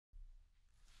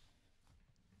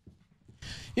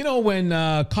You know, when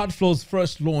CartFlows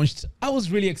first launched, I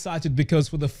was really excited because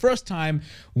for the first time,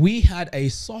 we had a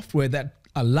software that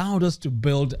allowed us to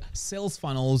build sales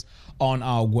funnels on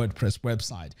our WordPress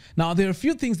website. Now, there are a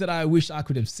few things that I wish I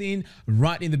could have seen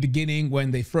right in the beginning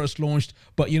when they first launched,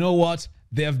 but you know what?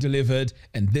 They have delivered,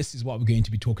 and this is what we're going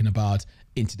to be talking about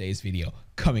in today's video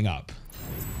coming up.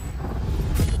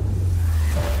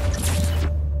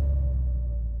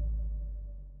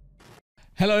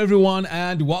 Hello everyone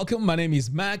and welcome. My name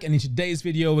is Mac, and in today's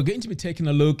video we're going to be taking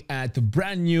a look at the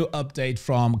brand new update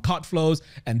from CartFlows,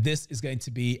 and this is going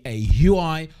to be a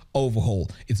UI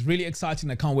overhaul. It's really exciting.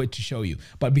 I can't wait to show you.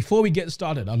 But before we get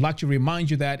started, I'd like to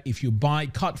remind you that if you buy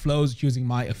CartFlows using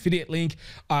my affiliate link,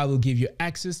 I will give you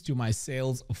access to my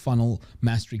sales funnel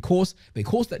mastery course, the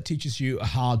course that teaches you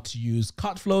how to use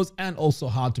CartFlows and also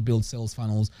how to build sales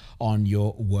funnels on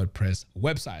your WordPress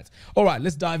website. All right,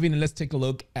 let's dive in and let's take a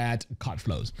look at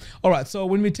CartFlows. All right, so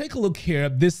when we take a look here,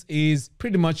 this is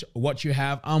pretty much what you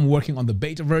have. I'm working on the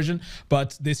beta version,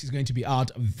 but this is going to be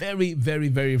out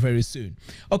very soon.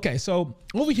 Okay, so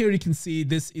over here you can see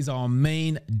this is our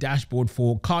main dashboard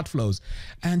for CartFlows.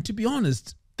 And to be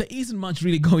honest, there isn't much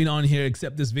really going on here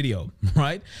except this video,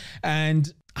 right?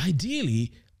 And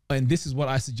ideally, and this is what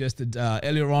I suggested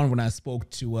earlier on when I spoke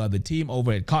to the team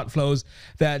over at CartFlows,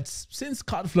 that since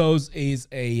CartFlows is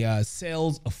a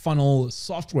sales funnel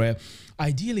software,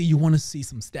 ideally you want to see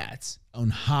some stats on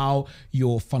how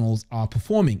your funnels are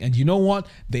performing. And you know what?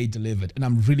 They delivered, and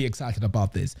I'm really excited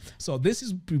about this. So this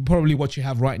is probably what you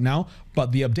have right now,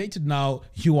 but the updated now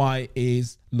UI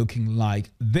is looking like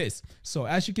this. So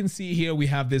as you can see here, we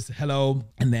have this hello,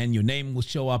 and then your name will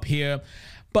show up here.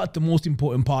 But the most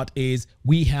important part is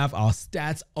we have our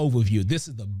stats overview. This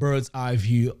is the bird's eye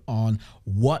view on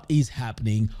what is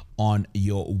happening on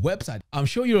your website. I'm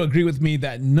sure you'll agree with me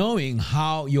that knowing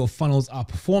how your funnels are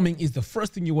performing is the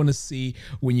first thing you want to see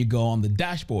when you go on the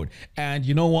dashboard. And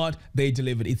you know what? They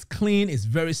delivered. It's clean, it's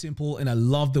very simple, and I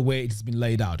love the way it's been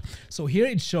laid out. So here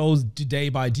it shows today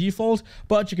by default,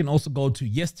 but you can also go to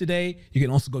yesterday, you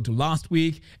can also go to last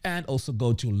week, and also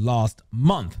go to last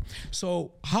month.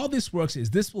 So how this works is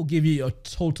this will give you your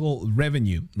total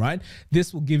revenue, right?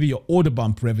 This will give you your order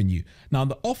bump revenue. Now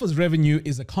the offers revenue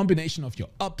is a combination of your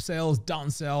upsells,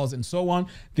 downsells, and so on.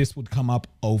 This would come up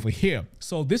over here.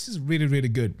 So this is really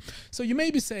good. So you may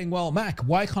be saying, well, Mac,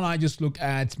 why can't I just look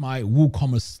at my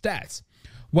WooCommerce stats?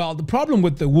 Well, the problem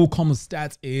with the WooCommerce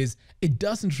stats is it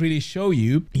doesn't really show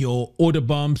you your order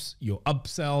bumps, your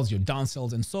upsells, your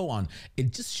downsells, and so on.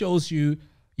 It just shows you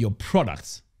your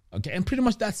products. Okay, and pretty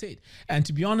much that's it. And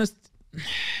to be honest,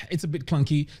 it's a bit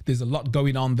clunky. There's a lot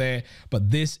going on there,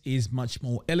 but this is much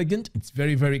more elegant. It's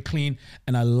very clean,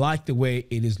 and I like the way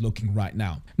it is looking right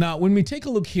now. Now, when we take a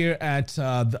look here at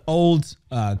the old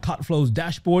CartFlows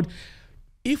dashboard,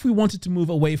 if we wanted to move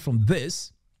away from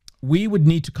this, we would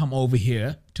need to come over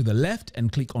here to the left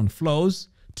and click on flows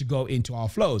to go into our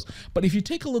flows. But if you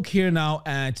take a look here now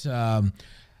at the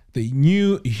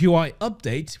new UI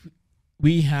update,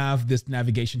 we have this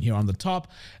navigation here on the top,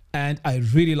 and I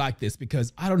really like this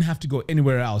because I don't have to go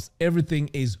anywhere else. Everything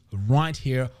is right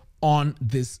here on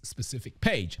this specific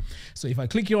page. So if I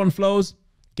click here on flows,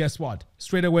 guess what?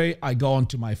 Straight away, I go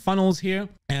onto my funnels here,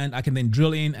 and I can then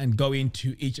drill in and go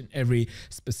into each and every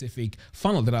specific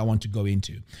funnel that I want to go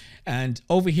into. And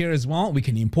over here as well, we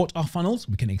can import our funnels,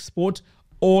 we can export,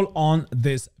 all on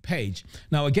this page.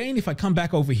 Now, again, if I come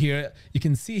back over here, you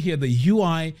can see here the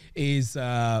UI is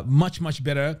much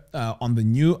better on the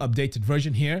new updated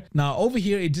version here. Now, over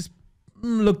here, it just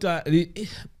looked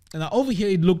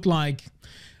it looked like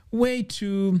way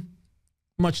too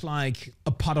much like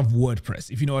a part of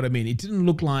WordPress, if you know what I mean. It didn't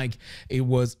look like it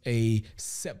was a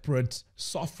separate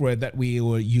software that we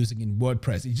were using in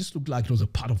WordPress. It just looked like it was a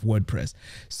part of WordPress.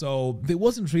 So there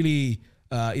wasn't really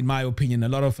in my opinion, a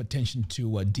lot of attention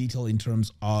to detail in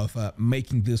terms of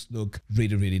making this look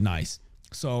really nice.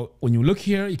 So when you look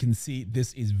here, you can see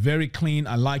this is very clean.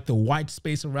 I like the white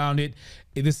space around it.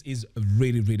 This is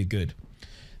really good.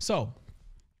 So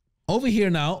over here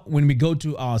now, when we go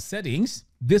to our settings,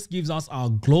 this gives us our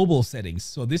global settings.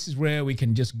 So this is where we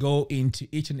can just go into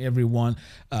each and every one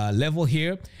level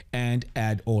here and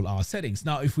add all our settings.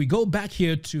 Now, if we go back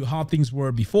here to how things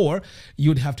were before,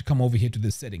 you'd have to come over here to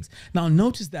the settings. Now,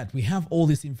 notice that we have all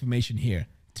this information here.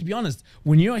 To be honest,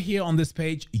 when you're here on this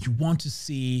page, you want to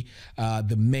see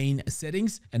the main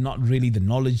settings and not really the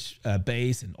knowledge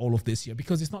base and all of this here,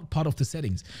 because it's not part of the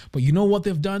settings. But you know what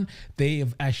they've done? They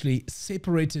have actually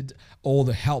separated all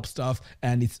the help stuff,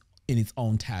 and it's in its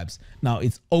own tabs. Now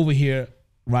it's over here,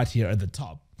 right here at the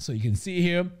top. So you can see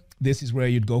here, this is where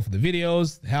you'd go for the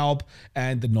videos, help,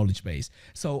 and the knowledge base.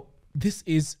 So this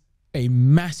is a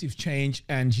massive change.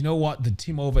 And you know what? The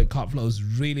team over at CartFlows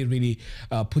really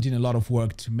put in a lot of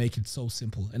work to make it so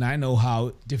simple. And I know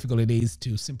how difficult it is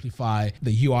to simplify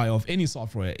the UI of any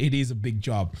software. It is a big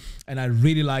job. And I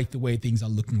really like the way things are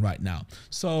looking right now.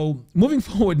 So moving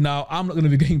forward now, I'm not going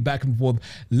to be going back and forth.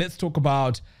 Let's talk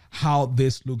about how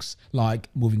this looks like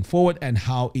moving forward and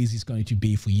how easy it's going to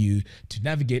be for you to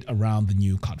navigate around the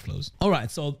new CartFlows. All right,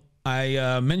 so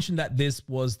I mentioned that this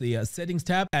was the settings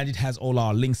tab, and it has all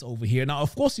our links over here. Now,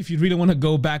 of course, if you really want to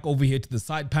go back over here to the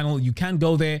side panel, you can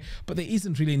go there, but there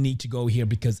isn't really a need to go here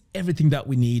because everything that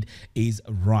we need is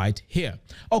right here.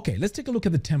 Okay, let's take a look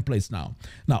at the templates now.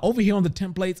 Now, over here on the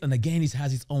templates, and again, it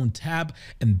has its own tab,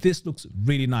 and this looks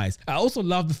really nice. I also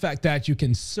love the fact that you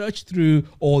can search through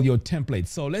all your templates.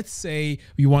 So let's say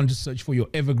you want to search for your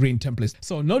evergreen templates.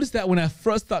 So notice that when I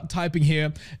first start typing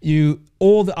here,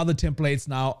 all the other templates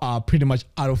now are pretty much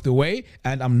out of the way,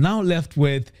 and I'm now left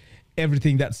with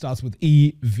everything that starts with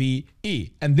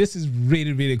EVE, and this is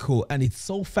really cool, and it's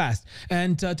so fast.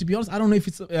 And to be honest, I don't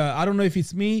know if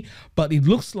it's me, but it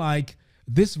looks like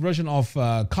this version of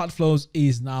CartFlows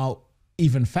is now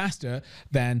even faster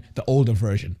than the older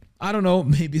version. I don't know,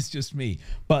 maybe it's just me,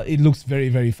 but it looks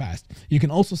very fast. You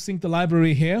can also sync the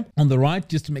library here on the right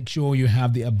just to make sure you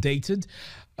have the updated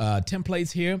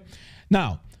templates here.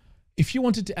 Now, if you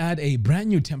wanted to add a brand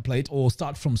new template or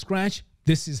start from scratch,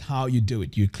 this is how you do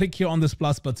it. You click here on this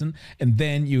plus button, and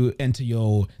then you enter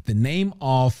the name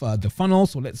of the funnel.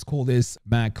 So let's call this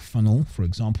Mac funnel, for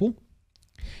example.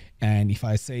 And if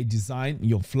I say design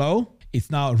your flow, it's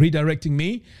now redirecting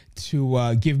me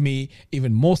to give me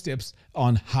even more steps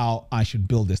on how I should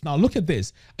build this. Now look at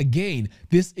this. Again,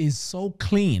 this is so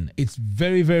clean. It's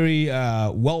very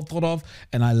well thought of,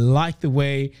 and I like the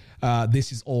way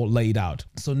this is all laid out.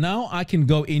 So now I can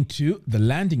go into the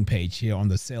landing page here on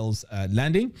the sales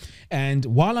landing. And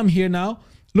while I'm here now,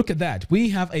 look at that. We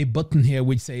have a button here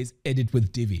which says edit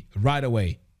with Divi right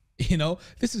away. You know,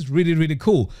 this is really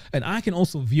cool. And I can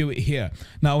also view it here.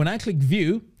 Now, when I click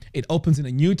view, it opens in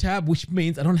a new tab, which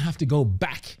means I don't have to go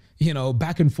back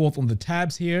and forth on the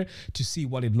tabs here to see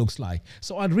what it looks like.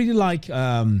 So I really like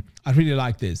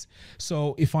this.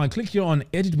 So if I click here on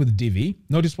edit with Divi,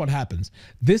 notice what happens.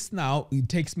 This now it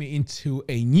takes me into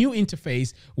a new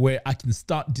interface where I can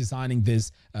start designing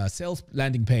this sales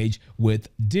landing page with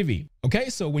Divi. Okay,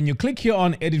 so when you click here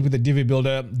on edit with the Divi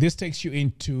builder, this takes you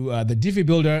into the Divi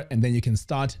builder, and then you can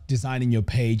start designing your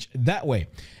page that way.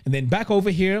 And then back over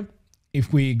here,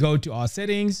 if we go to our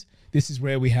settings, this is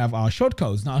where we have our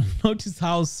shortcodes. Now, notice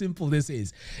how simple this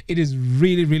is. It is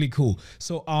really cool.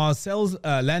 So our sales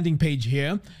landing page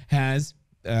here has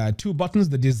two buttons,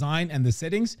 the design and the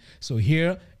settings. So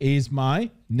here is my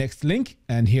next link,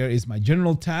 and here is my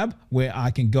general tab where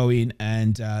I can go in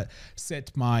and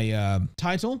set my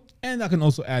title, and I can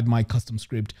also add my custom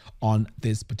script on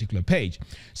this particular page.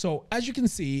 So as you can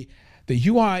see, the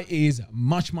UI is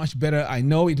much better. I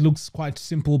know it looks quite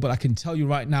simple, but I can tell you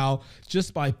right now,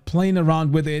 just by playing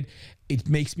around with it, it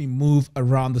makes me move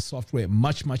around the software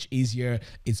much easier.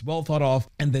 It's well thought of.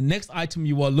 And the next item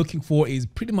you are looking for is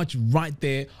pretty much right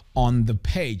there on the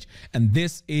page. And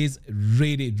this is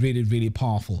really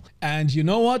powerful. And you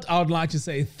know what? I would like to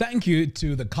say thank you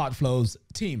to the CartFlows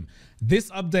team. This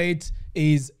update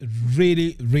is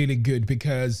really good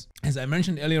because, as I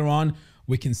mentioned earlier on,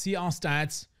 we can see our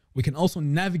stats. We can also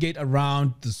navigate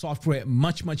around the software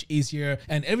much easier,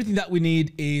 and everything that we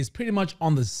need is pretty much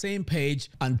on the same page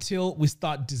until we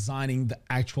start designing the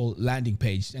actual landing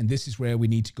page. And this is where we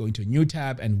need to go into a new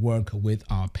tab and work with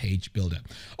our page builder.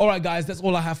 All right, guys, that's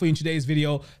all I have for you in today's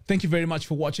video. Thank you very much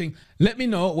for watching. Let me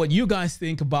know what you guys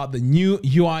think about the new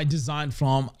UI design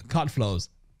from CartFlows.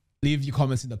 Leave your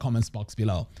comments in the comments box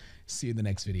below. See you in the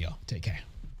next video. Take care.